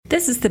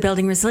This is the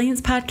Building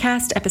Resilience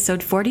Podcast,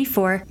 episode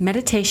 44,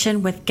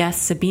 Meditation with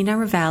guest Sabina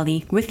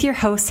Ravalli, with your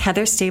hosts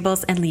Heather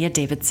Stables and Leah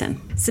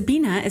Davidson.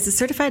 Sabina is a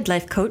certified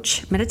life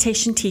coach,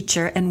 meditation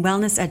teacher, and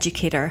wellness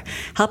educator,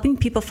 helping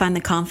people find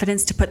the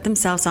confidence to put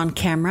themselves on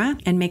camera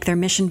and make their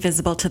mission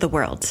visible to the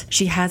world.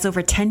 She has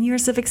over 10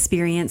 years of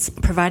experience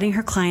providing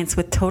her clients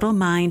with total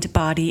mind,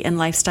 body, and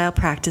lifestyle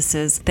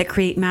practices that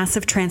create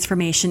massive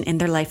transformation in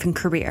their life and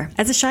career.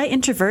 As a shy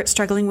introvert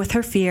struggling with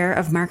her fear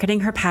of marketing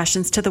her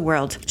passions to the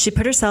world, she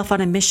put herself on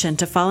a mission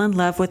to fall in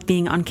love with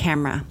being on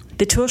camera.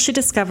 The tools she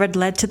discovered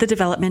led to the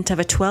development of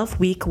a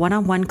 12-week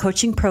one-on-one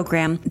coaching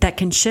program that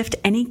can shift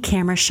any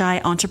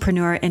camera-shy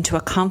entrepreneur into a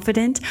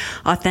confident,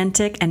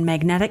 authentic, and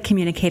magnetic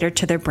communicator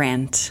to their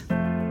brand.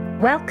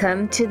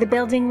 Welcome to the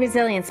Building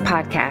Resilience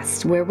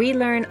Podcast, where we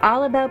learn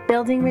all about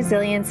building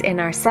resilience in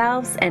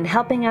ourselves and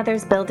helping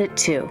others build it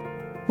too.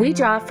 We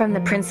draw from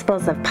the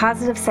principles of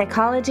positive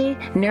psychology,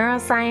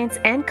 neuroscience,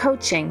 and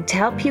coaching to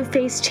help you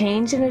face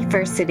change and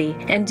adversity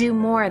and do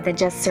more than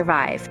just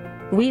survive.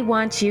 We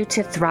want you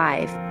to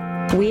thrive.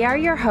 We are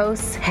your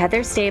hosts,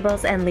 Heather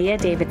Stables and Leah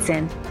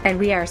Davidson, and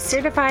we are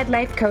certified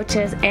life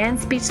coaches and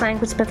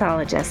speech-language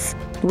pathologists.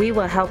 We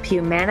will help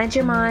you manage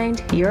your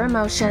mind, your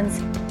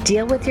emotions,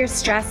 deal with your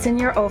stress and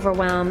your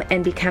overwhelm,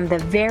 and become the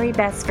very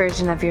best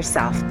version of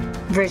yourself,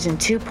 version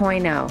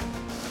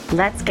 2.0.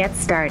 Let's get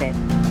started.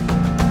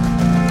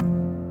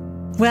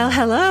 Well,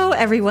 hello,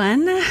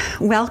 everyone.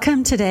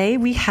 Welcome today.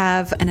 We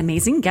have an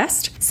amazing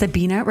guest,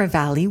 Sabina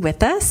Ravalli,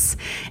 with us.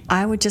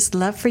 I would just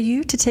love for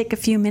you to take a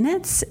few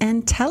minutes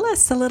and tell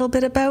us a little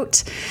bit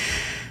about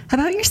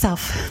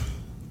yourself.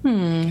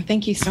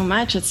 Thank you so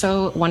much. It's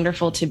so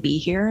wonderful to be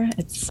here.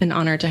 It's an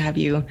honor to have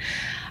you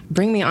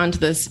bring me onto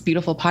this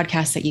beautiful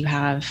podcast that you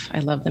have. I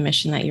love the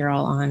mission that you're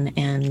all on.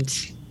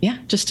 And yeah,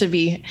 just to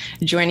be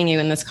joining you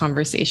in this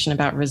conversation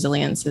about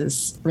resilience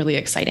is really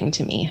exciting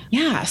to me.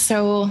 Yeah,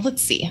 so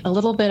let's see, a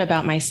little bit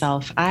about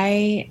myself.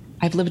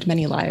 I've lived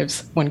many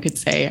lives, one could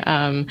say.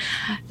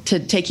 To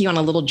take you on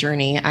a little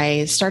journey,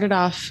 I started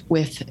off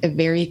with a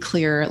very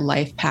clear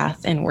life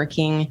path in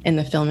working in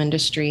the film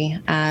industry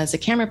as a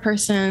camera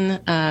person.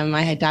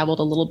 I had dabbled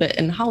a little bit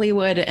in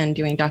Hollywood and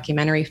doing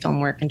documentary film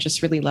work and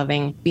just really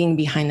loving being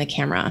behind the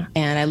camera.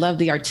 And I love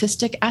the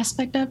artistic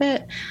aspect of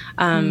it.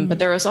 But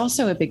there was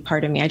also a big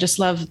part of me. I just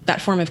love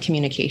that form of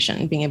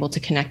communication, being able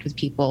to connect with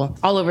people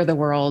all over the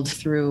world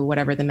through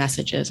whatever the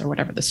message is or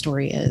whatever the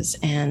story is.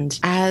 And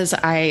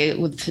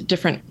with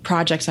different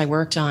projects I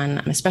worked on,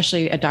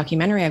 especially a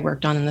documentary I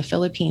worked on in the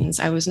Philippines,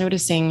 I was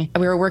noticing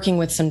we were working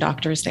with some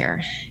doctors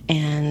there,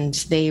 and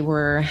they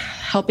were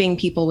helping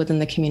people within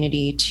the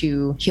community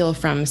to heal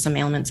from some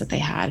ailments that they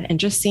had. And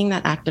just seeing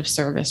that act of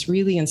service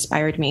really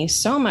inspired me,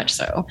 so much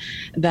so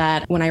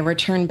that when I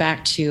returned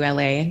back to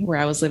LA, where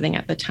I was living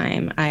at the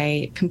time,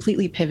 I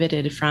completely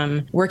pivoted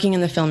from working in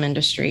the film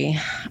industry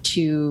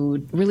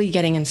to really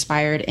getting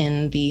inspired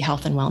in the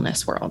health and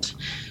wellness world.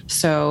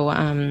 So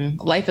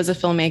life as a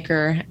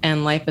filmmaker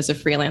and life as a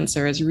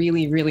freelancer is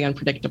really, really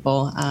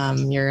unpredictable.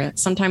 You're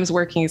sometimes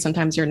working,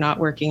 sometimes you're not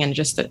working, and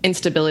just the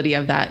instability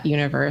of that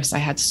universe. I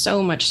had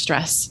so much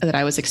stress that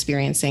I was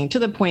experiencing, to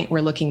the point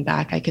where, looking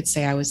back, I could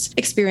say I was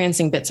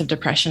experiencing bits of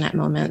depression at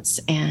moments.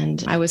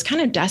 And I was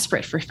kind of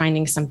desperate for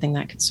finding something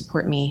that could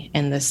support me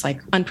in this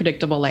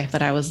unpredictable life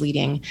that I was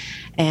leading.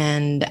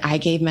 And I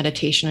gave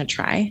meditation a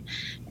try.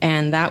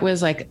 And that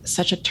was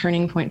such a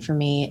turning point for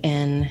me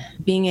in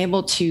being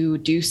able to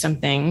do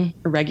something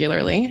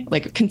regularly,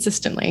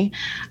 consistently,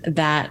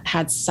 that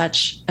had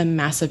such a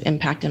massive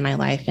impact in my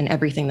life and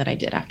everything that I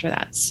did after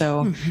that.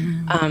 So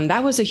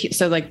that was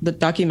the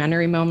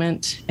documentary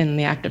moment in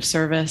the act of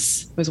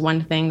service was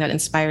one thing that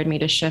inspired me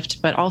to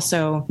shift, but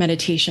also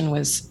meditation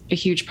was a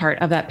huge part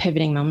of that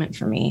pivoting moment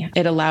for me.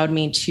 It allowed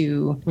me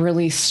to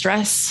release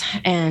stress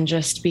and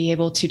just be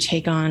able to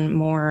take on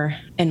more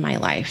in my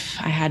life.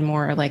 I had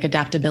more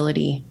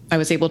adaptability. I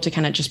was able to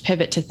kind of just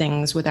pivot to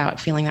things without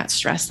feeling that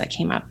stress that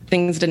came up.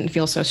 Things didn't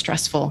feel so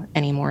stressful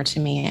anymore to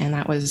me. And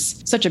that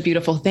was such a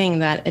beautiful thing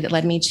that it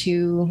led me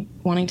to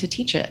wanting to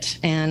teach it.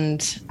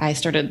 And I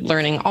started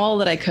learning all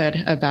that I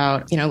could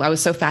about, I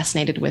was so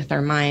fascinated with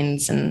our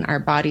minds and our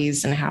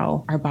bodies and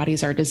how our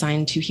bodies are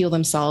designed to heal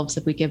themselves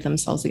if we give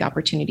themselves the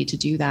opportunity to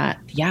do that.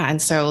 Yeah.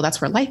 And so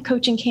that's where life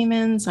coaching came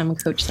in. So I'm a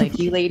coach like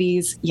you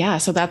ladies. Yeah.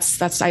 So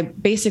I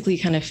basically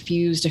kind of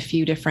fused a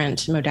few different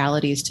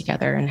modalities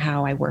together in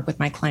how I work with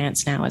my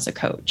clients now as a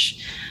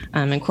coach,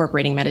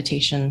 incorporating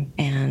meditation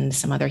and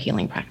some other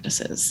healing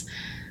practices.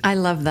 I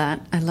love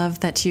that. I love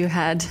that you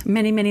had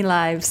many, many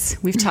lives.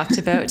 We've talked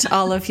about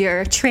all of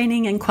your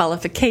training and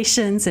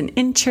qualifications and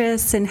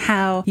interests and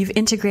how you've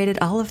integrated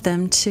all of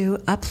them to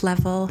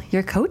up-level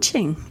your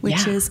coaching,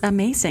 which is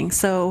amazing.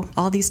 So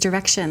all these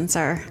directions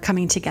are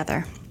coming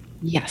together.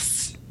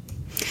 Yes.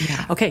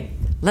 Yeah. Okay,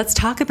 let's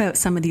talk about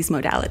some of these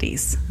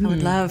modalities. I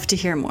would love to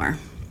hear more.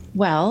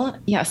 Well,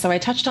 yeah, so I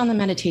touched on the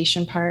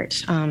meditation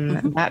part,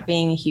 that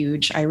being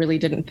huge. I really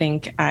didn't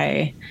think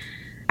I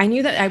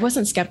knew that I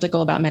wasn't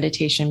skeptical about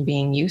meditation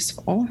being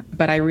useful,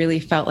 but I really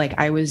felt like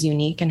I was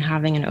unique in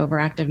having an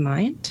overactive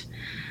mind.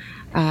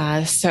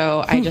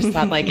 So I just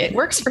thought like it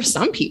works for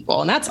some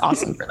people and that's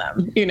awesome for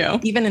them,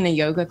 even in a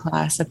yoga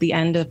class, at the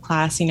end of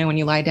class, when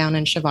you lie down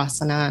in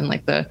Shavasana and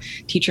like the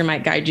teacher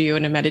might guide you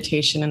in a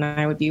meditation, and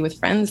I would be with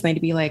friends and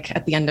they'd be like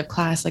at the end of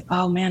class, like,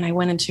 oh man, I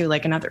went into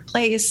like another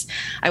place.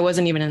 I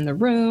wasn't even in the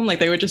room. Like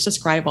they would just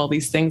describe all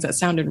these things that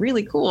sounded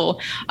really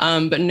cool.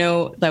 But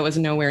no, that was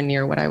nowhere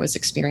near what I was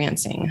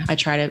experiencing. I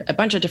tried a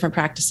bunch of different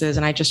practices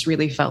and I just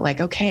really felt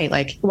like, okay,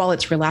 like while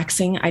it's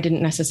relaxing, I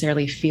didn't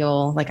necessarily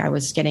feel like I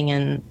was getting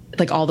in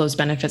like all those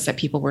benefits that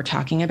people were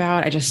talking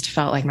about. I just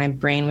felt like my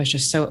brain was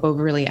just so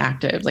overly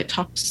active, like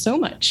talked so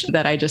much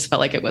that I just felt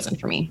like it wasn't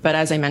for me. But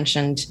as I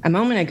mentioned a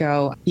moment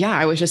ago,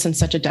 I was just in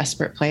such a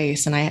desperate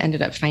place. And I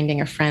ended up finding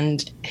a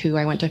friend who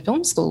I went to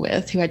film school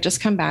with, who had just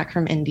come back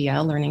from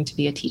India learning to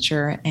be a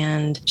teacher.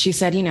 And she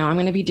said, I'm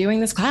going to be doing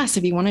this class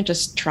if you want to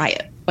just try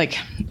it. Like,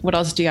 what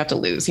else do you have to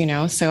lose,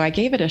 So I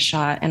gave it a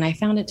shot and I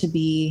found it to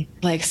be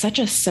like such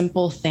a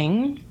simple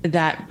thing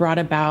that brought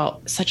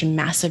about such a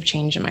massive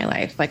change in my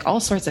life, like all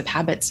sorts of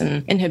habits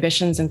and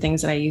inhibitions and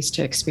things that I used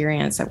to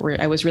experience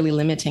I was really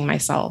limiting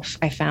myself.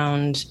 I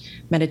found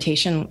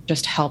meditation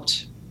just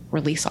helped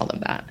release all of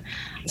that.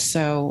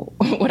 So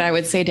what I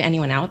would say to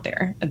anyone out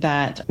there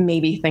that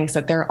maybe thinks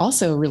that they're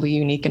also really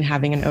unique in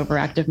having an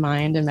overactive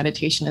mind and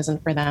meditation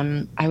isn't for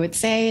them, I would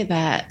say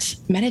that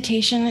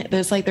meditation,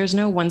 there's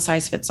no one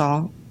size fits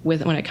all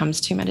when it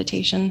comes to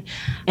meditation,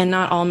 and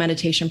not all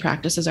meditation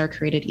practices are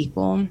created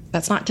equal.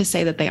 That's not to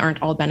say that they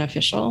aren't all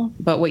beneficial,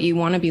 but what you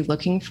want to be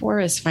looking for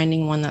is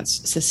finding one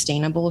that's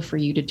sustainable for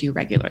you to do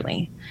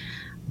regularly.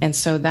 And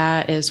so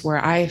that is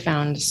where I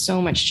found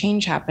so much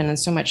change happen and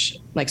so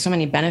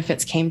many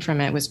benefits came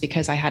from it, was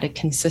because I had a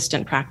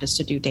consistent practice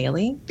to do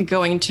daily.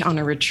 Going on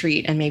a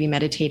retreat and maybe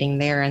meditating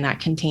there in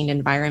that contained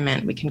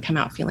environment, we can come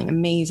out feeling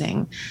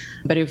amazing.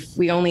 But if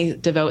we only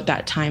devote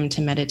that time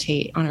to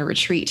meditate on a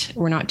retreat,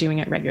 we're not doing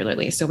it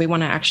regularly. So we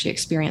want to actually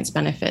experience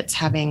benefits.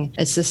 Having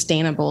a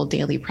sustainable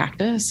daily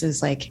practice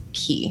is like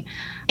key.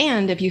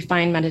 And if you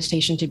find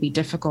meditation to be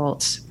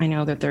difficult, I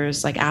know that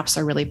there's like apps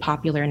are really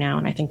popular now,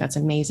 and I think that's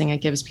amazing. It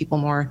gives people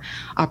more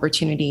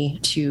opportunity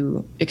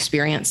to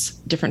experience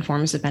different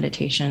forms of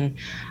meditation.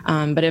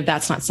 But if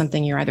that's not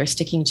something you're either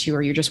sticking to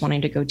or you're just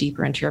wanting to go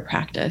deeper into your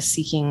practice,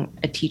 seeking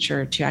a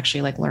teacher to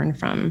actually like learn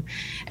from,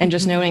 and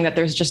just knowing that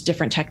there's just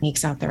different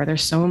techniques out there.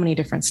 There's so many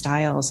different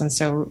styles. And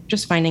so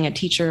just finding a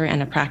teacher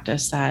and a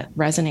practice that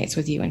resonates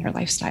with you and your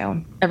lifestyle,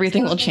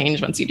 everything will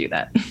change once you do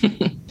that.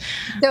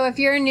 So if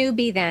you're a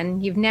newbie,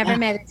 then you've never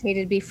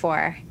meditated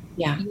before.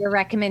 Yeah. Your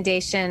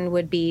recommendation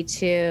would be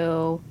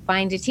to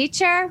find a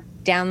teacher,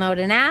 download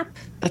an app?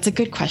 That's a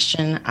good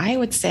question. I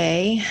would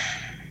say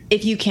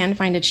if you can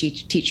find a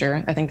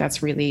teacher, I think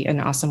that's really an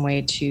awesome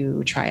way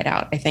to try it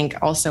out. I think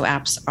also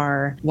apps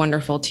are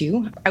wonderful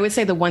too. I would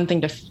say the one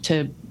thing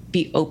to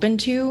be open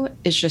to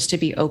is just to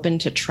be open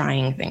to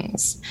trying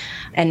things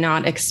and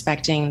not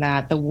expecting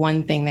that the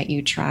one thing that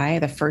you try,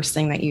 the first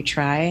thing that you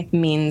try,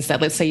 means that,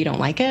 let's say you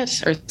don't like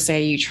it, or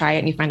say you try it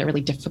and you find it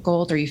really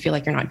difficult, or you feel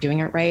like you're not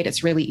doing it right.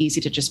 It's really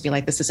easy to just be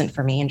like, this isn't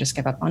for me, and just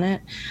give up on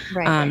it.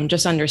 Right.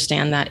 Just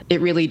understand that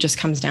it really just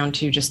comes down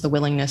to just the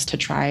willingness to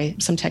try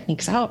some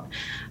techniques out.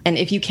 And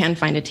if you can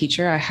find a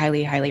teacher, I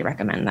highly, highly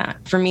recommend that.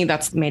 For me,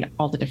 that's made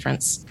all the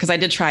difference, because I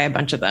did try a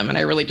bunch of them and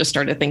I really just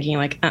started thinking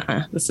like,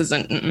 this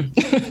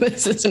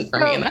isn't for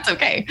me, and that's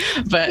okay.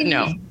 But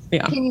no.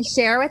 Yeah. Can you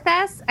share with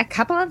us a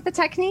couple of the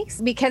techniques?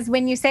 Because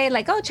when you say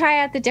like, oh, try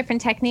out the different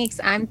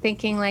techniques, I'm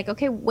thinking like,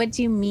 okay, what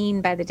do you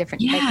mean by the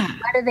different? Yeah. Like,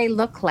 what do they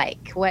look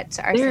like? What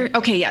are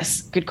okay?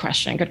 Yes. Good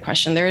question.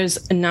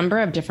 There's a number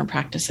of different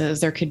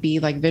practices. There could be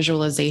like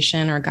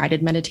visualization or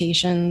guided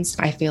meditations.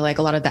 I feel like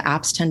a lot of the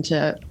apps tend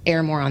to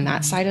err more on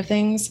that side of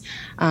things.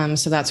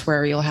 So that's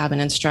where you'll have an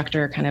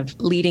instructor kind of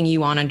leading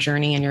you on a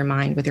journey in your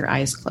mind with your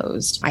eyes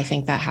closed. I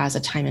think that has a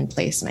time and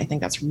place, and I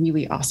think that's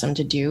really awesome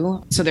to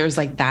do. So there's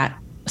like that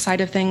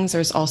side of things.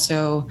 There's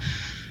also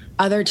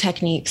other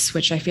techniques,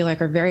 which I feel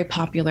like are very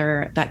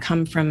popular, that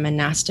come from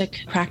monastic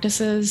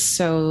practices.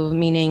 So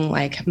meaning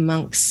like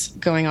monks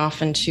going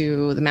off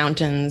into the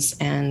mountains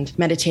and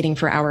meditating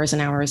for hours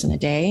and hours in a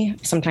day.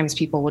 Sometimes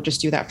people will just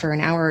do that for an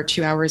hour or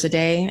 2 hours a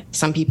day.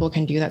 Some people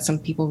can do that. Some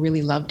people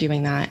really love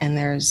doing that. And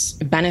there's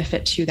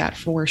benefit to that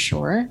for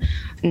sure.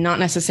 Not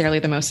necessarily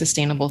the most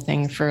sustainable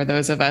thing for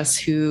those of us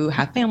who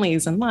have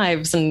families and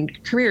lives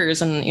and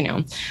careers and,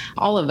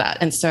 all of that.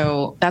 And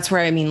so that's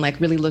where I mean, like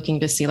really looking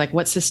to see like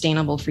what's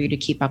sustainable for you to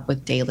keep up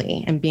with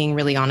daily, and being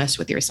really honest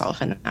with yourself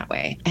in that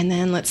way. And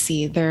then let's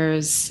see,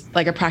 there's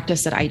like a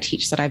practice that I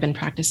teach that I've been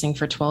practicing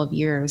for 12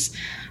 years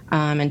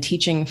and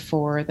teaching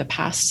for the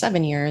past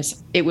 7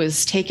 years. It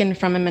was taken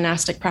from a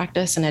monastic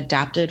practice and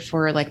adapted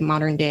for like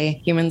modern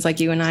day humans like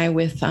you and I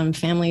with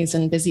families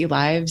and busy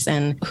lives,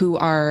 and who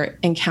are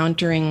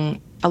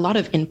encountering a lot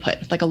of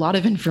input, like a lot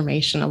of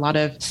information, a lot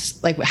of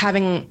like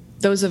having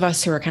those of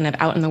us who are kind of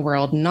out in the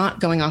world, not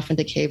going off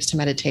into caves to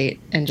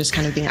meditate and just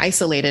kind of being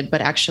isolated, but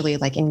actually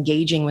like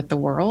engaging with the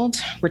world.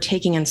 We're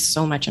taking in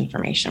so much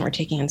information. We're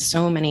taking in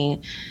so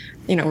many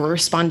we're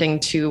responding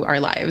to our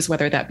lives,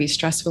 whether that be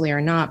stressfully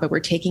or not, but we're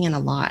taking in a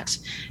lot.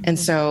 And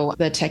so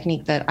the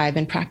technique that I've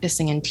been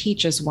practicing and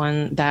teach is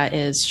one that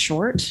is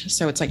short.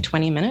 So it's like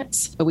 20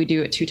 minutes, but we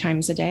do it 2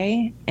 times a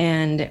day.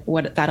 And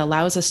what that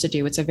allows us to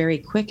do, it's a very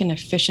quick and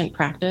efficient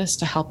practice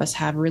to help us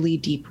have really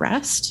deep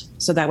rest.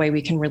 So that way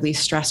we can release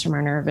stress from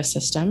our nervous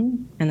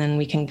system. And then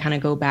we can kind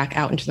of go back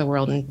out into the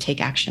world and take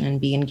action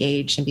and be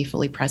engaged and be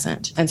fully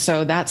present. And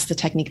so that's the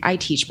technique I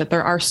teach. But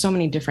there are so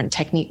many different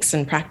techniques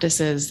and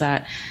practices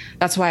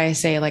that's why I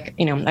say, like,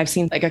 I've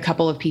seen like a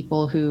couple of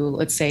people who,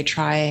 let's say,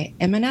 try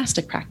a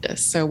monastic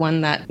practice. So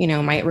one that,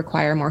 might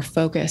require more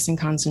focus and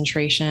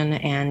concentration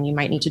and you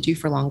might need to do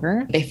for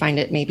longer. They find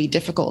it maybe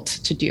difficult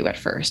to do at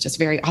first. It's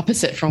very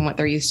opposite from what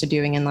they're used to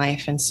doing in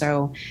life. And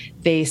so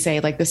they say,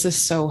 like, this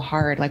is so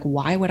hard. Like,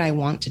 why would I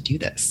want to do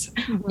this?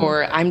 Mm-hmm.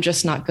 Or I'm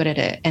just not good at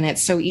it. And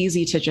it's so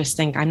easy to just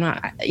think I'm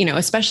not,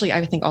 especially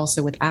I think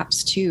also with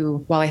apps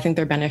too, while I think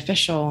they're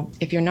beneficial,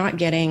 if you're not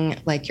getting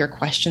like your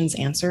questions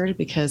answered,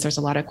 because there's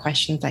a lot of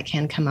questions that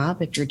can come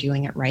up if you're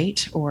doing it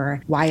right,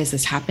 or why is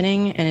this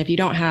happening? And if you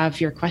don't have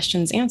your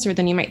questions answered,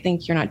 then you might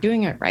think you're not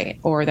doing it right,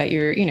 or that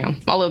you're,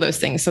 all of those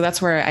things. So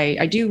that's where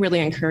I do really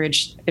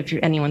encourage, if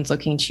anyone's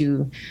looking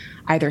to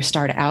either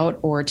start out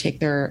or take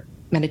their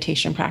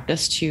meditation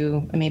practice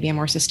to maybe a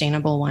more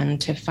sustainable one,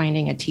 to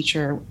finding a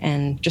teacher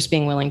and just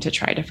being willing to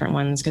try different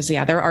ones. Because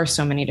there are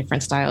so many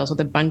different styles with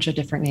a bunch of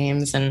different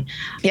names. And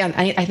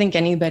I think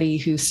anybody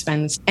who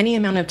spends any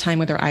amount of time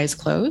with their eyes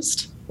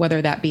closed, whether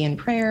that be in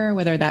prayer,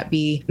 whether that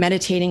be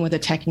meditating with a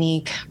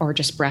technique or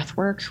just breath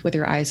work with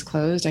your eyes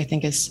closed, I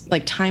think is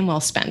like time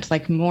well spent.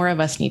 Like more of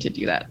us need to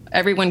do that.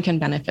 Everyone can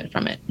benefit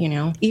from it,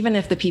 even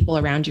if the people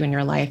around you in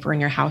your life or in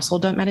your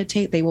household don't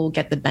meditate, they will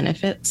get the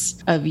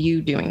benefits of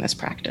you doing this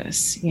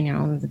practice.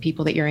 The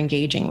people that you're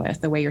engaging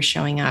with, the way you're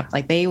showing up,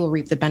 like they will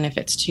reap the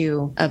benefits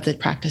too of the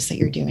practice that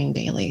you're doing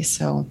daily.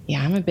 So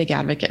I'm a big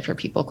advocate for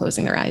people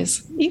closing their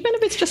eyes, even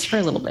if it's just for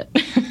a little bit.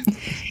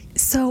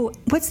 So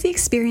what's the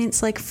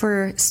experience like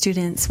for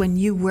students when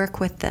you work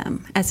with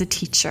them as a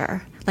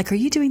teacher? Like, are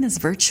you doing this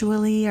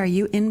virtually? Are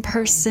you in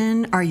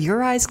person? Are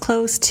your eyes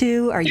closed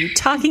too? Are you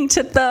talking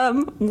to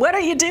them? What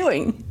are you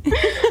doing?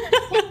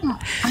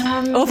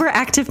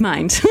 Overactive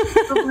mind.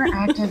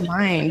 Overactive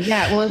mind.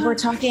 Yeah. Well, if we're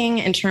talking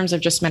in terms of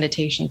just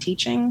meditation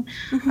teaching,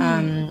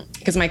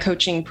 because my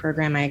coaching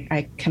program,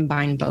 I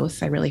combine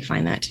both. I really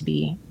find that to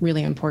be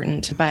really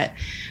important. But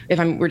if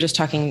we're just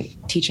talking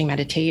teaching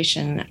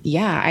meditation,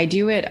 I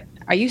do it.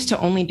 I used to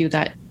only do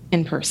that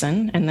in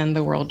person, and then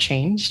the world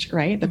changed,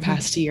 right? The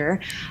past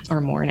year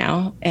or more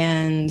now.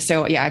 And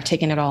so, I've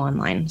taken it all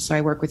online. So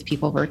I work with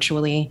people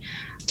virtually,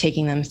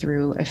 taking them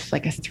through a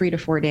 3 to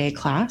 4 day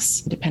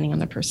class, depending on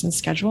the person's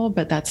schedule.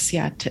 But that's,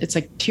 it's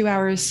like 2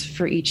 hours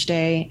for each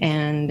day.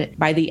 And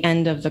by the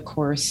end of the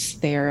course,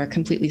 they're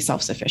completely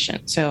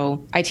self-sufficient.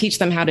 So I teach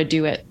them how to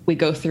do it. We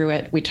go through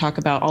it. We talk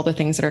about all the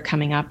things that are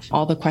coming up,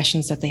 all the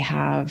questions that they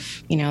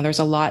have. There's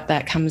a lot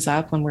that comes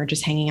up when we're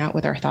just hanging out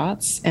with our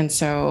thoughts. And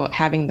so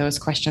having those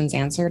questions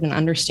answered and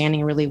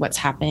understanding really what's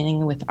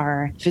happening with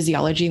our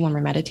physiology when we're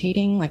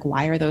meditating, like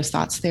why are those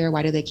thoughts there?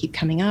 Why do they keep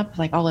coming up?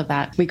 Like all of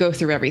that. We go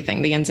through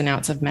everything, the ins and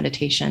outs of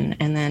meditation.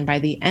 And then by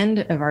the end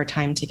of our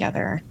time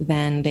together,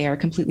 then they are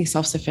completely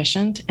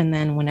self-sufficient. And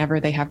then whenever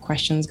they have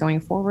questions going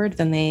forward,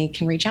 then they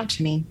can reach out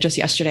to me. Just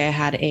yesterday, I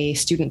had a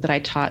student that I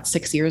taught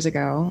 6 years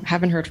ago.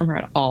 Haven't heard from her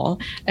at all.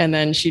 And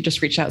then she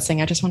just reached out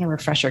saying, I just want a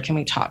refresher. Can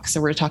we talk?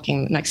 So we're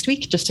talking next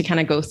week just to kind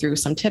of go through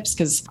some tips,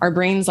 because our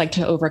brains like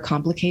to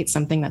overcomplicate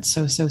something that's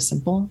so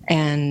simple.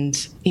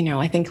 And,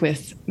 I think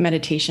with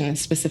meditation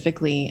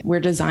specifically, we're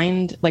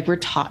designed, like we're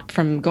taught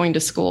from going to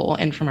school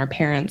and from our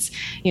parents,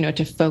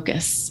 to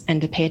focus and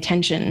to pay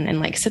attention and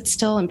like sit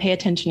still and pay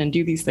attention and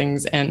do these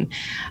things. And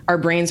our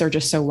brains are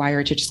just so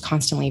wired to just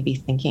constantly be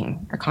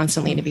thinking or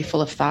constantly to be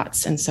full of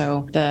thoughts. And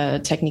so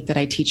the technique that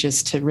I teach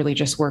is to really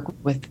just work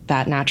with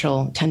that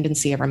natural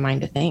tendency of our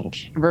mind to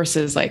think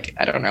versus like,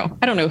 I don't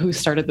know who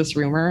started this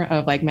rumor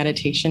of like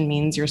meditation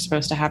means you're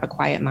supposed to have a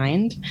quiet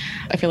mind.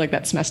 I feel like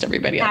that's messed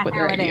everybody up with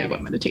their idea of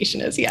what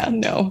meditation is. Yeah,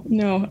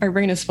 no, our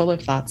brain is full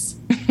of thoughts.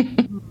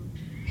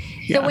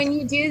 So when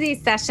you do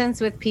these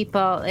sessions with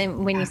people,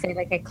 and when you say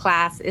like a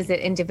class, is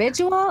it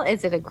individual?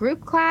 Is it a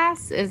group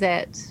class? Is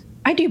it?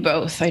 I do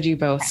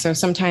both. So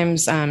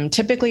sometimes,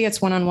 typically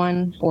it's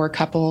one-on-one, or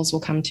couples will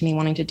come to me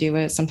wanting to do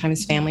it.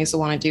 Sometimes families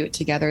will want to do it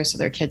together so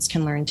their kids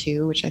can learn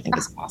too, which I think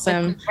is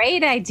awesome. That's a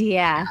great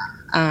idea.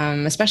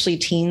 Especially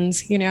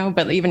teens,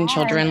 but even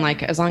children,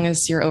 like as long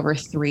as you're over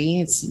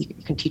 3, you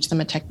can teach them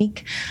a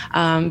technique.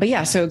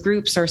 So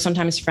groups or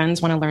sometimes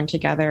friends want to learn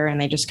together and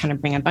they just kind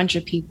of bring a bunch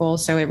of people.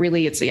 So it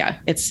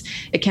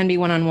can be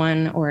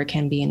one-on-one or it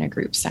can be in a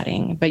group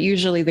setting, but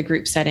usually the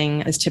group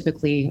setting is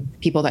typically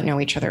people that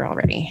know each other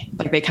already.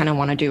 Like they kind of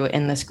want to do it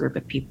in this group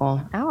of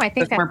people. Oh, I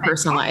think that's more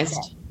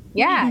personalized.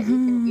 Yeah,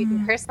 you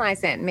can personalize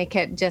it and make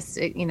it just,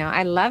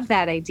 I love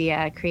that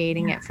idea,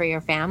 creating it for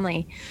your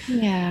family.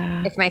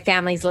 Yeah. If my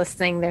family's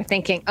listening, they're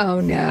thinking,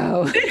 oh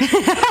no.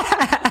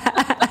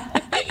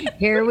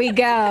 Here we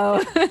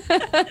go.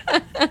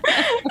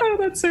 Oh,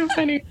 that's so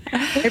funny.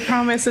 I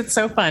promise it's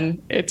so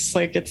fun. It's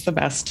the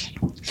best.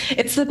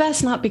 It's the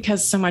best, not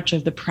because so much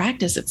of the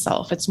practice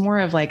itself. It's more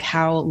of like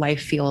how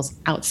life feels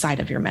outside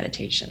of your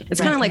meditation.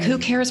 It's kind of like, who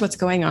cares what's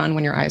going on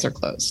when your eyes are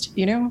closed?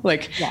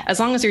 As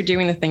long as you're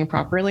doing the thing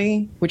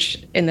properly,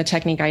 which in the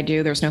technique I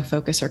do, there's no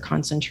focus or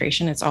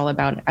concentration. It's all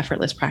about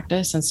effortless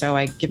practice. And so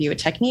I give you a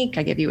technique,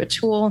 I give you a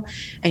tool,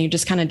 and you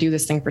just kind of do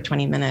this thing for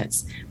 20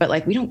 minutes. But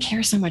like, we don't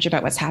care so much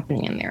about what's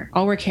happening in there.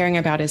 All we're caring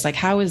about is like,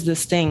 how is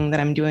this thing that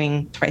I'm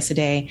doing twice a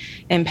day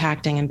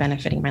impacting and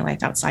benefiting my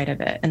life outside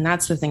of it? And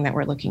that's the thing that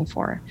we're looking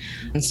for.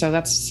 And so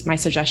that's my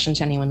suggestion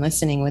to anyone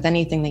listening with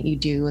anything that you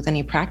do, with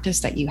any practice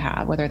that you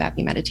have, whether that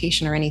be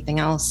meditation or anything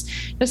else,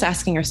 just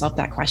asking yourself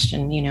that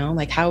question,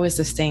 like, how is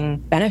this thing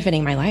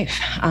benefiting my life?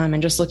 And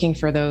just looking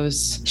for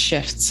those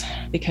shifts,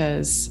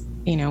 because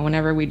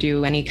whenever we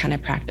do any kind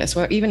of practice,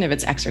 or even if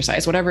it's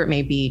exercise, whatever it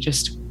may be,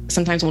 just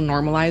sometimes we'll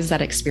normalize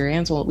that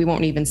experience. We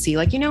won't even see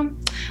like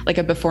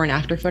a before and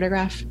after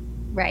photograph.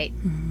 Right.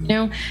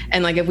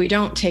 And like, if we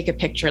don't take a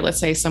picture, let's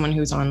say someone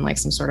who's on like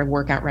some sort of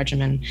workout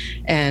regimen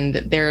and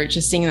they're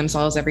just seeing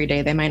themselves every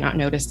day, they might not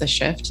notice the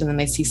shift. And then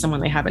they see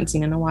someone they haven't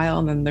seen in a while.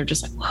 And then they're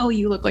just like, whoa,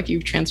 you look like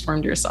you've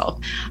transformed yourself.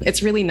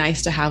 It's really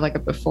nice to have like a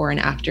before and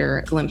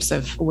after glimpse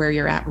of where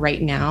you're at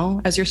right now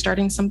as you're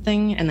starting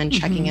something, and then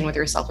checking in with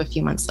yourself a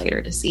few months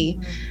later to see,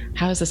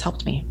 how has this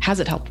helped me? Has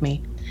it helped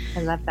me?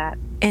 I love that.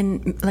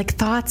 And like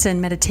thoughts and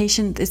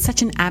meditation, it's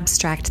such an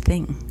abstract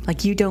thing.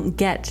 Like you don't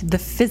get the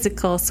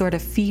physical sort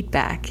of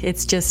feedback.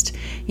 It's just,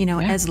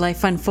 as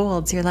life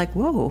unfolds, you're like,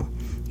 whoa,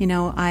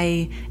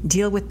 I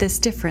deal with this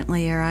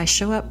differently, or I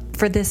show up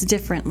for this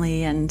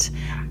differently. And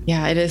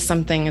yeah, it is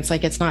something. It's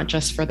like, it's not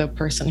just for the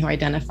person who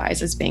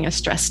identifies as being a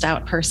stressed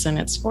out person.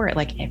 It's for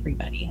like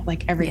everybody,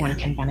 like everyone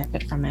can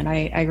benefit from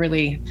it.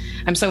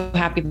 I'm so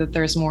happy that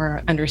there's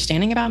more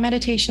understanding about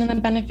meditation and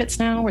the benefits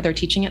now, where they're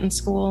teaching it in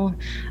school.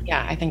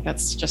 Yeah, I think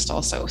that's just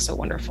also so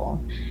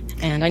wonderful.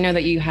 And I know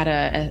that you had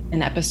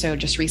an episode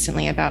just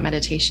recently about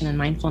meditation and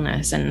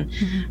mindfulness. And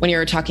when you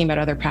were talking about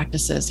other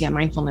practices,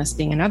 mindfulness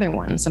being another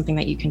one, something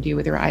that you can do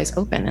with your eyes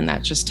open. And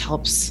that just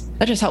helps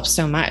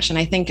so much. And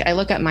I think I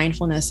look at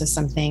mindfulness as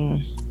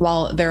something,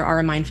 while there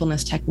are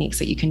mindfulness techniques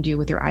that you can do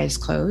with your eyes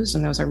closed,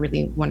 and those are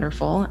really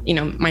wonderful,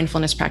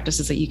 mindfulness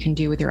practices that you can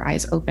do with your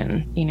eyes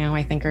open,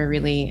 I think are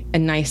really a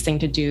nice thing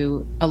to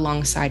do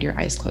alongside your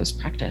eyes closed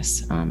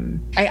practice.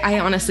 I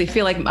honestly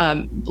feel like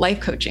life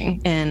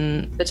coaching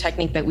and the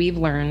technique that we've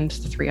learned,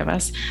 the three of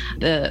us,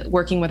 the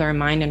working with our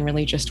mind and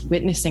really just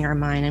witnessing our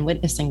mind and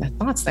witnessing the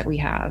thoughts that we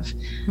have,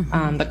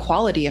 the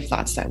quality of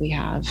thoughts that we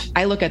have.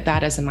 I look at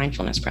that as a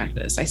mindfulness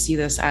practice. I see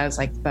this as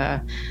like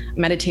the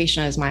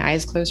meditation as my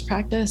eyes closed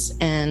practice,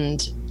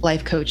 and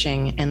life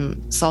coaching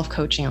and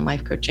self-coaching and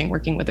life coaching,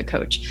 working with a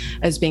coach,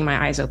 as being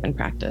my eyes open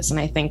practice. And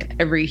I think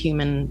every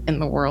human in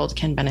the world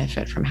can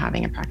benefit from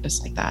having a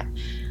practice like that.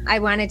 I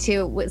wanted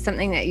to, with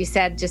something that you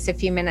said just a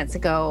few minutes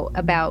ago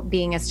about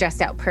being a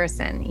stressed out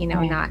person,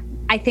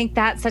 I think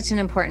that's such an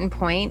important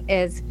point,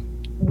 is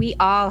we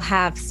all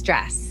have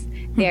stress.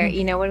 There,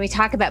 when we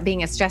talk about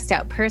being a stressed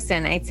out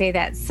person, I'd say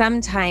that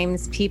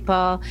sometimes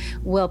people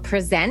will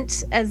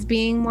present as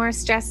being more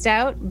stressed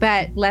out,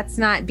 but let's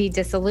not be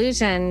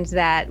disillusioned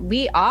that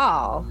we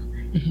all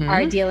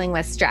are dealing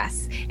with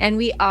stress, and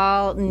we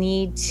all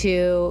need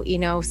to,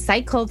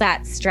 cycle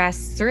that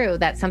stress through.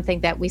 That's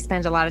something that we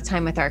spend a lot of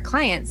time with our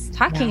clients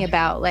talking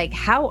about, like,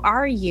 how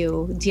are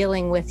you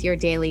dealing with your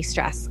daily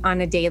stress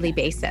on a daily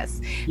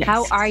basis? Yes.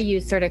 How are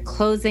you sort of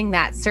closing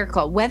that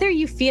circle, whether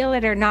you feel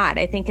it or not?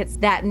 I think it's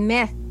that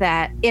myth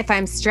that if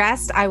I'm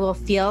stressed, I will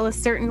feel a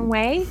certain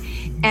way.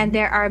 And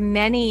there are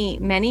many,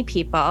 many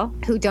people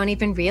who don't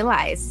even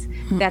realize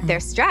that they're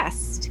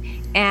stressed.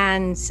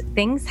 And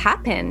things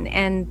happen.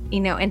 And,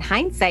 in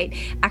hindsight,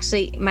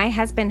 actually, my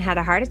husband had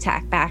a heart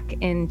attack back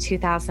in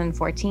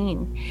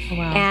 2014.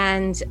 Wow.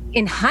 And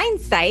in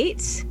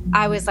hindsight,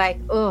 I was like,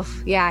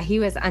 he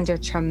was under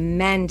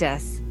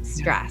tremendous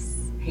stress.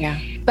 Yeah.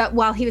 But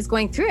while he was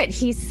going through it,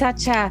 he's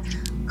such a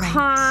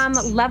calm,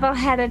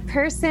 level-headed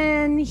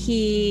person.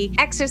 He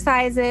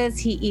exercises,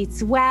 he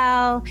eats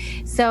well.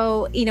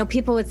 So,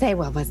 people would say,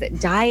 well, was it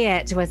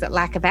diet? Was it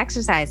lack of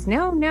exercise?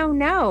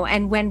 No.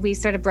 And when we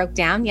sort of broke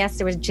down, yes,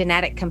 there was a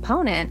genetic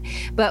component.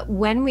 But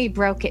when we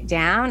broke it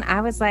down,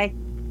 I was like,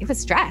 it was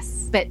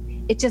stress, but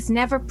it just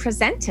never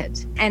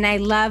presented. And I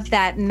love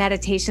that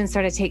meditation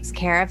sort of takes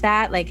care of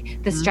that.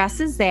 Like the stress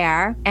is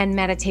there, and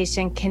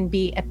meditation can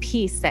be a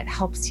piece that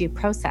helps you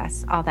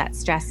process all that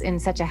stress in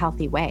such a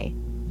healthy way.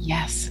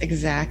 Yes,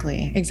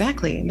 exactly.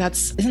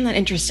 Isn't that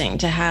interesting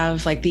to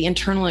have like the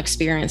internal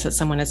experience that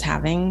someone is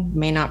having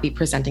may not be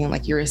presenting,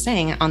 like you were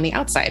saying, on the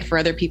outside for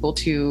other people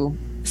to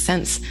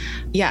sense.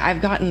 Yeah,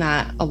 I've gotten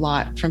that a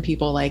lot from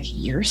people like,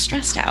 you're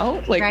stressed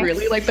out? Like, right.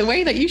 Really? Like the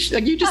way that you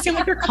just seem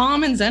like you're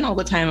calm and zen all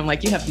the time. I'm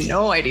like, you have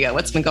no idea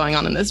what's been going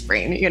on in this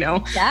brain,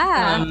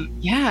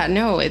 Yeah.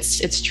 No,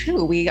 it's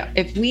true.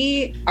 If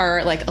we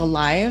are like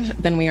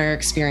alive, then we are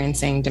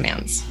experiencing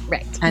demands.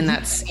 Right. And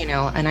that's,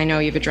 and I know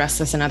you've addressed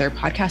this in other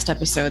podcast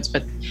episodes,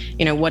 but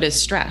what is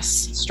stress?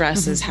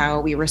 Stress is how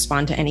we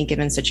respond to any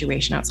given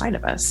situation outside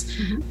of us.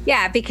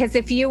 Yeah, because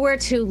if you were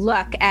to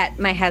look at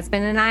my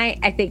husband and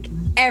I think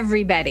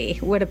everybody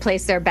would have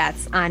placed their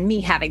bets on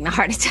me having the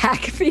heart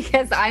attack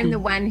because I'm the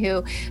one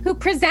who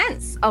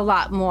presents a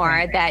lot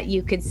more that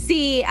you could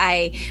see.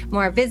 I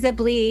more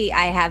visibly,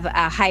 I have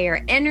a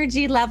higher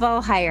energy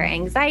level, higher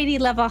anxiety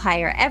level,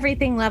 higher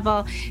everything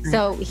level.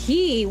 So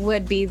he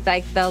would be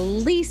like the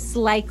least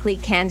likely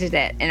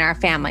candidate in our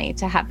family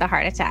to have the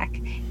heart attack.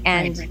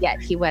 And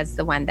yet he was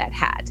the one that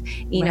had,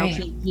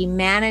 he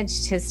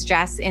managed his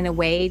stress in a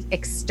way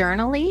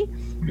externally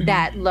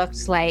that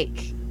looked like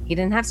he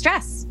didn't have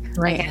stress.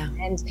 Right.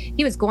 And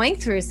he was going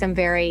through some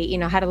very,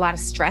 had a lot of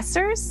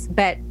stressors,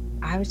 but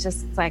I was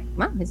just like,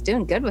 well, he's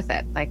doing good with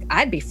it. Like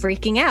I'd be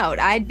freaking out.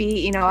 I'd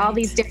be, all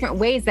these different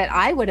ways that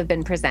I would have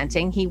been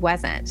presenting. He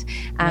wasn't.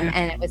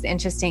 And it was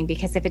interesting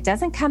because if it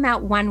doesn't come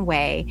out one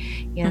way,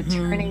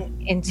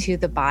 turning into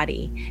the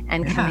body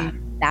and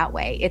coming that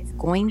way, it's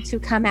going to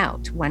come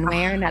out one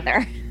way or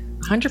another.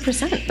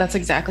 100%. That's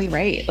exactly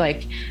right.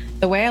 Like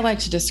the way I like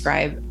to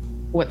describe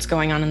what's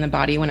going on in the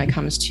body when it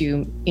comes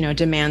to,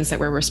 demands that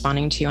we're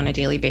responding to on a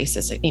daily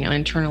basis,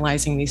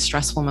 internalizing these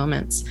stressful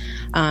moments,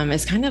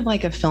 is kind of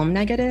like a film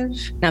negative.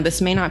 Now,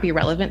 this may not be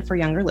relevant for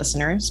younger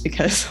listeners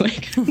because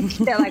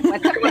they're like,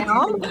 what's a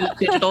film?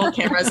 Digital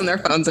cameras in their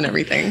phones and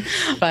everything.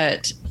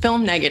 But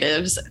film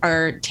negatives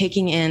are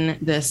taking in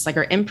this,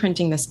 are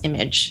imprinting this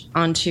image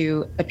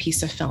onto a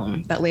piece of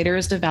film that later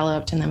is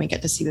developed. And then we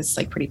get to see this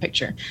pretty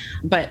picture.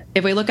 But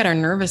if we look at our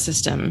nervous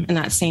system in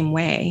that same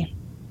way,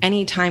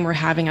 anytime we're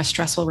having a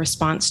stressful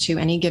response to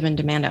any given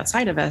demand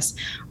outside of us,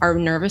 our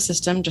nervous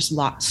system just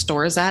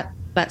stores that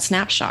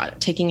snapshot,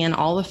 taking in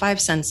all the 5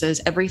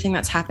 senses, everything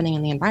that's happening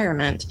in the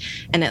environment,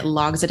 and it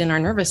logs it in our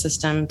nervous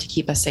system to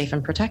keep us safe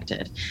and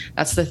protected.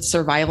 That's the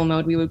survival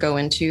mode we would go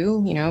into.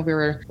 We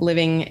were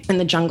living in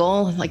the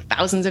jungle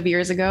thousands of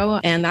years ago,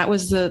 and that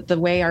was the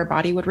way our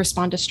body would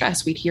respond to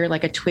stress. We'd hear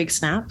a twig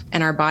snap,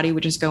 and our body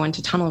would just go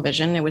into tunnel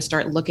vision. It would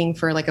start looking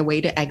for a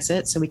way to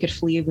exit so we could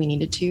flee if we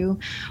needed to.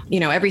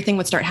 Everything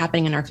would start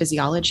happening in our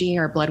physiology.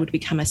 Our blood would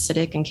become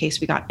acidic in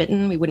case we got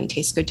bitten. We wouldn't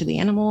taste good to the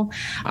animal.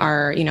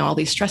 All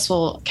these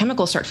stressful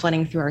chemicals start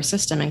flooding through our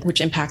system,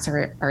 which impacts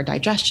our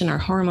digestion, our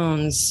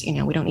hormones.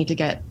 We don't need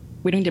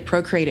to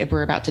procreate if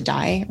we're about to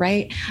die,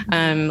 right?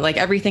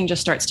 Everything just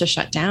starts to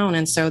shut down.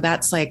 And so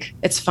that's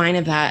it's fine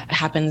if that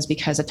happens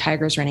because a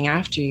tiger's running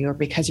after you or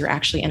because you're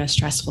actually in a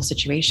stressful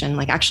situation,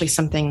 actually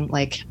something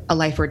like a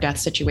life or death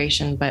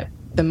situation. But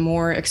the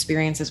more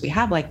experiences we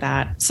have like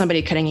that,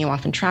 somebody cutting you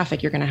off in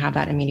traffic, you're going to have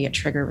that immediate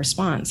trigger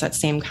response, that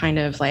same kind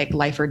of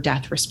life or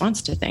death response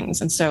to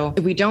things. And so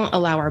if we don't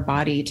allow our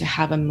body to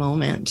have a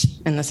moment,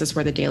 and this is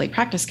where the daily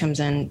practice comes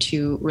in,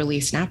 to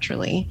release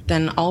naturally,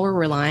 then all we're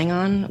relying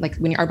on,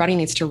 when our body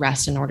needs to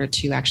rest in order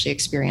to actually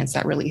experience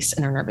that release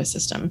in our nervous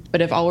system.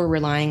 But if all we're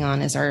relying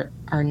on is our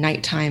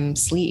nighttime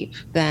sleep,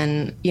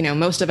 then,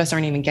 most of us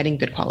aren't even getting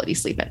good quality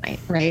sleep at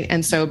night, right?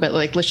 And so, but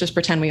let's just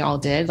pretend we all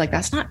did,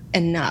 that's not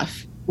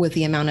enough with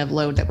the amount of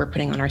load that we're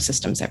putting on our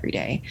systems every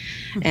day.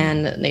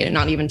 And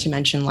not even to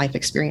mention life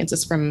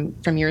experiences from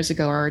years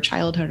ago or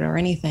childhood or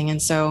anything. And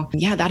so,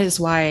 that is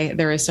why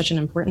there is such an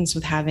importance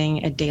with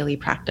having a daily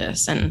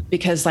practice. And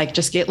because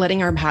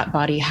letting our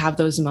body have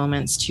those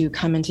moments to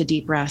come into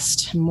deep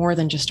rest more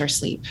than just our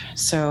sleep.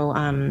 So,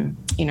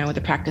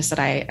 the practice that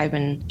I've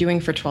been doing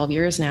for 12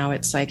 years now,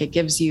 it's it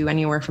gives you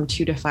anywhere from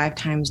 2 to 5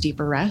 times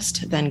deeper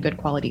rest than good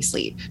quality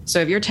sleep. So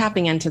if you're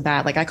tapping into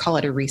that, I call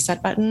it a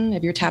reset button.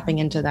 If you're tapping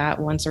into that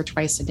once or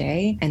twice a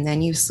day and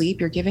then you sleep,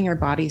 you're giving your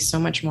body so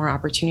much more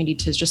opportunity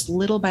to just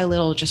little by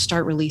little just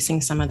start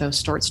releasing some of those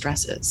stored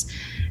stresses.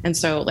 And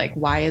so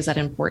why is that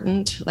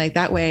important?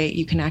 That way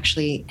you can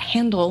actually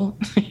handle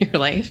your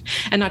life,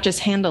 and not just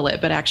handle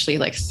it, but actually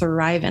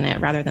thrive in it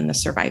rather than the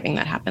surviving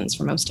that happens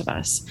for most of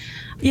us.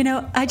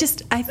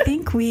 I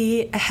think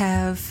we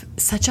have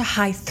such a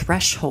high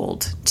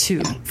threshold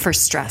for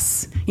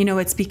stress.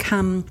 It's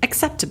become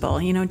acceptable,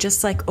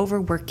 just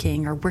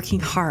overworking or working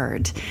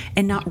hard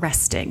and not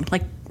resting.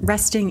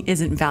 Resting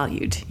isn't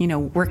valued,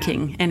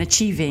 working and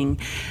achieving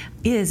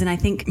is. And I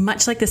think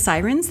much like the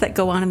sirens that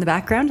go on in the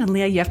background, and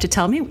Leah, you have to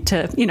tell me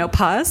to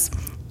pause.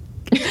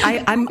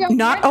 I'm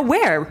not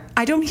aware.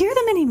 I don't hear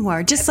them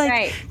anymore. Just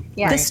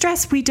the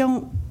stress, we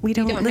don't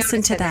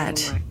listen to that.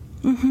 Sure.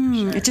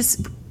 It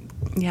just,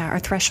 our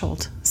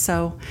threshold.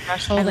 So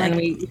and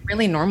we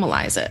really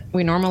normalize it.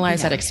 We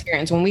normalize that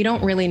experience when we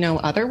don't really know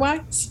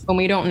otherwise, when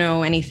we don't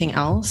know anything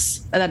else.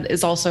 That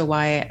is also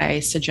why I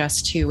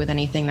suggest too, with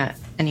anything that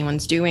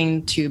anyone's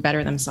doing to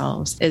better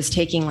themselves, is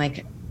taking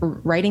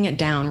writing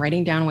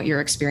down what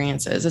your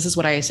experience is. This is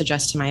what I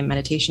suggest to my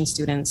meditation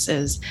students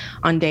is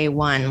on day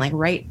one, like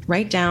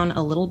write down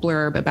a little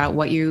blurb about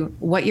what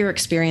your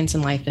experience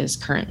in life is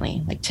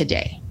currently, like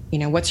today.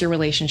 What's your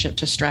relationship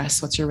to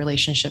stress? What's your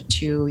relationship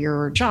to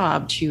your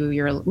job, to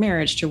your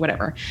marriage, to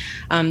whatever?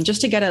 Just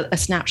to get a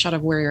snapshot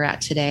of where you're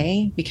at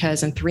today,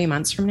 because in 3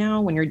 months from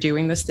now, when you're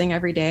doing this thing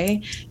every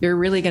day, you're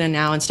really going to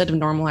now, instead of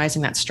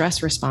normalizing that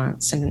stress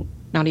response and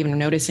not even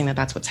noticing that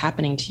that's what's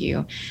happening to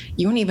you,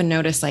 you won't even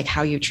notice like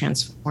how you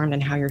transformed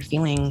and how you're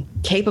feeling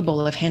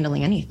capable of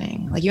handling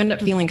anything. Like you end up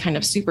feeling kind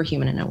of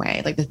superhuman in a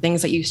way. Like the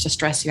things that used to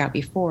stress you out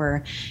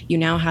before, you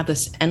now have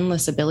this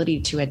endless ability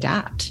to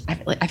adapt.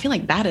 I feel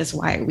like that is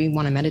why we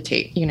want to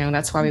meditate.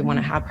 That's why we want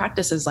to have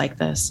practices like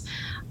this,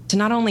 to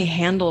not only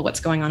handle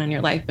what's going on in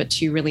your life, but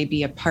to really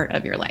be a part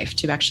of your life,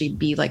 to actually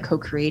be like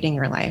co-creating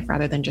your life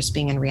rather than just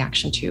being in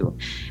reaction to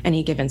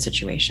any given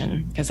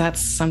situation. Because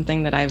that's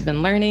something that I've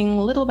been learning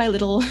little by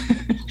little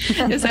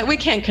is that we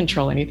can't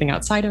control anything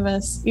outside of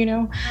us,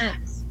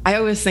 I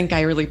always think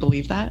I really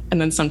believe that. And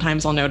then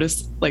sometimes I'll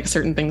notice like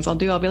certain things I'll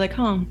do. I'll be like,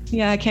 oh,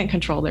 yeah, I can't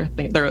control the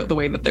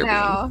way that they're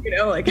being,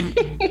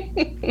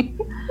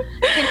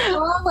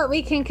 Control what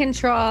we can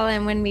control.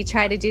 And when we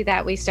try to do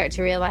that, we start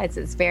to realize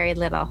it's very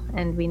little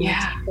and we need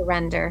to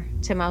surrender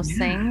to most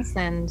things.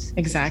 And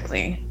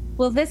exactly.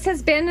 Well, this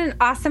has been an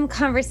awesome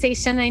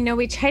conversation. I know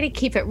we try to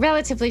keep it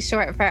relatively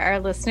short for our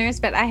listeners,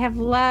 but I have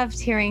loved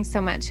hearing so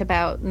much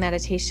about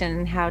meditation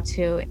and how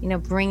to,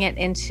 bring it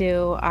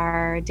into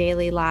our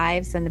daily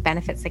lives and the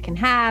benefits it can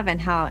have and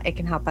how it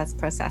can help us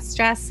process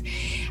stress.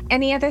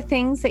 Any other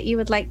things that you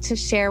would like to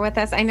share with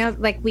us? I know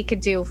we could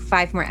do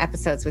 5 more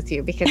episodes with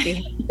you because we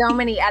have so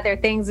many other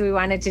things we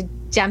wanted to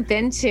jump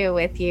into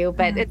with you,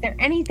 but is there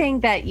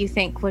anything that you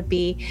think would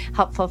be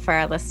helpful for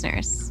our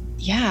listeners?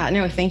 Yeah,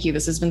 no, thank you.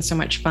 This has been so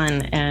much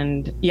fun.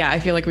 And yeah, I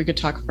feel like we could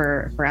talk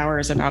for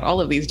hours about all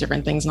of these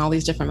different things and all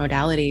these different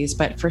modalities.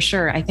 But for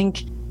sure, I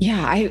think,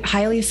 I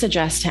highly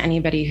suggest to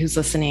anybody who's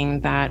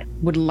listening that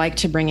would like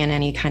to bring in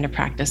any kind of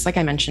practice, like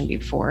I mentioned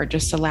before,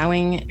 just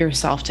allowing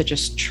yourself to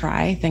just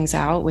try things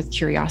out with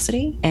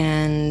curiosity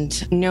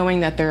and knowing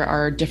that there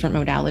are different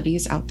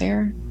modalities out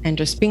there and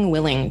just being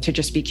willing to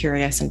just be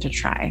curious and to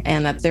try,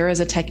 and that there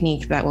is a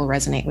technique that will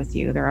resonate with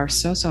you. There are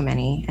so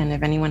many. And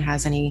if anyone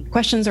has any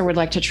questions or would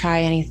like to try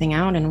anything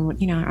out, and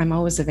I'm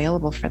always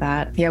available for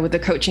that. Yeah, with the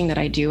coaching that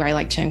I do, I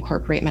like to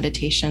incorporate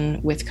meditation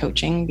with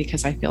coaching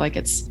because I feel like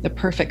it's the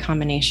perfect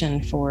combination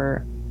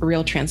for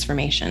real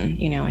transformation.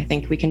 I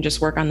think we can just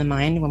work on the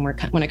mind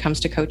when it comes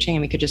to coaching,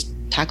 and we could just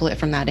tackle it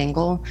from that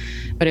angle.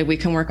 But if we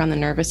can work on the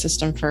nervous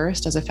system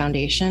first as a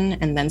foundation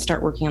and then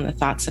start working on the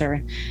thoughts that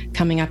are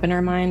coming up in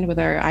our mind with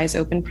our eyes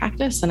open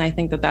practice, and I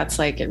think that's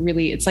like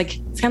it's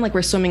kind of like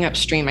we're swimming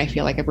upstream. I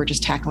feel like if we're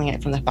just tackling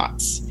it from the thought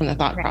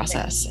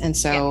process. And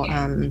so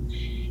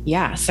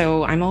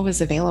so I'm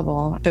always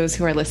available. Those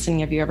who are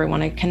listening, if you ever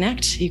want to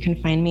connect, you can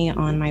find me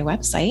on my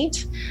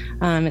website.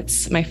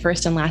 It's my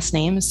first and last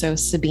name. So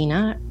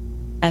Sabina,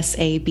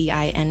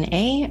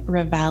 Sabina,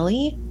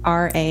 Ravalli,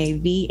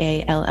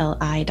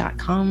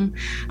 RAVALLI.com.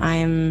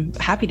 I'm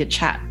happy to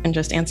chat and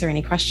just answer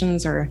any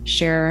questions or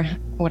share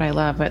what I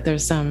love. But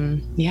there's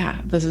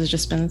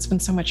it's been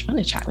so much fun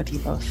to chat with you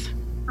both.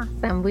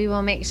 Awesome. We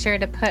will make sure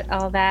to put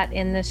all that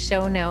in the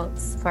show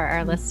notes for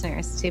our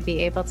listeners to be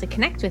able to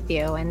connect with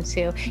you. And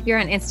you're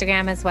on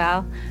Instagram as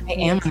well. I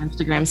am on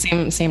Instagram.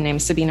 Same name,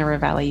 Sabina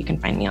Ravalli. You can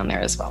find me on there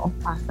as well.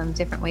 Awesome.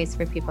 Different ways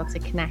for people to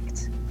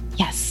connect.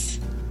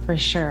 Yes, for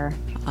sure.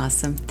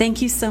 Awesome.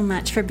 Thank you so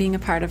much for being a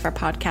part of our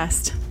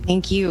podcast.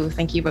 Thank you.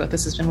 Thank you both.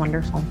 This has been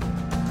wonderful.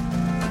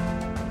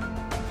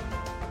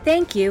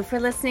 Thank you for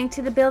listening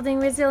to the Building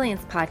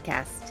Resilience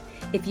podcast.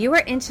 If you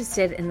are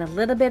interested in a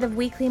little bit of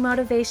weekly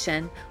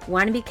motivation,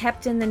 want to be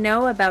kept in the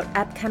know about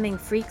upcoming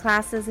free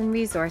classes and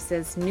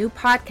resources, new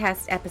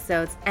podcast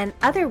episodes, and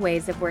other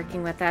ways of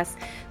working with us,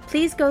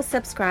 please go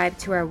subscribe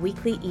to our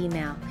weekly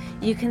email.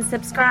 You can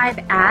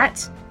subscribe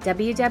at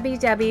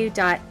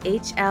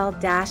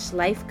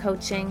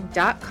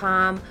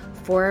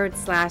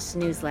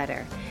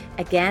www.hl-lifecoaching.com/newsletter.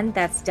 Again,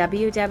 that's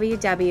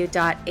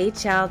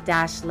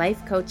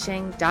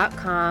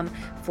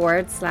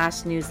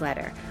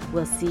www.hl-lifecoaching.com/newsletter.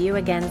 We'll see you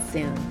again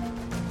soon.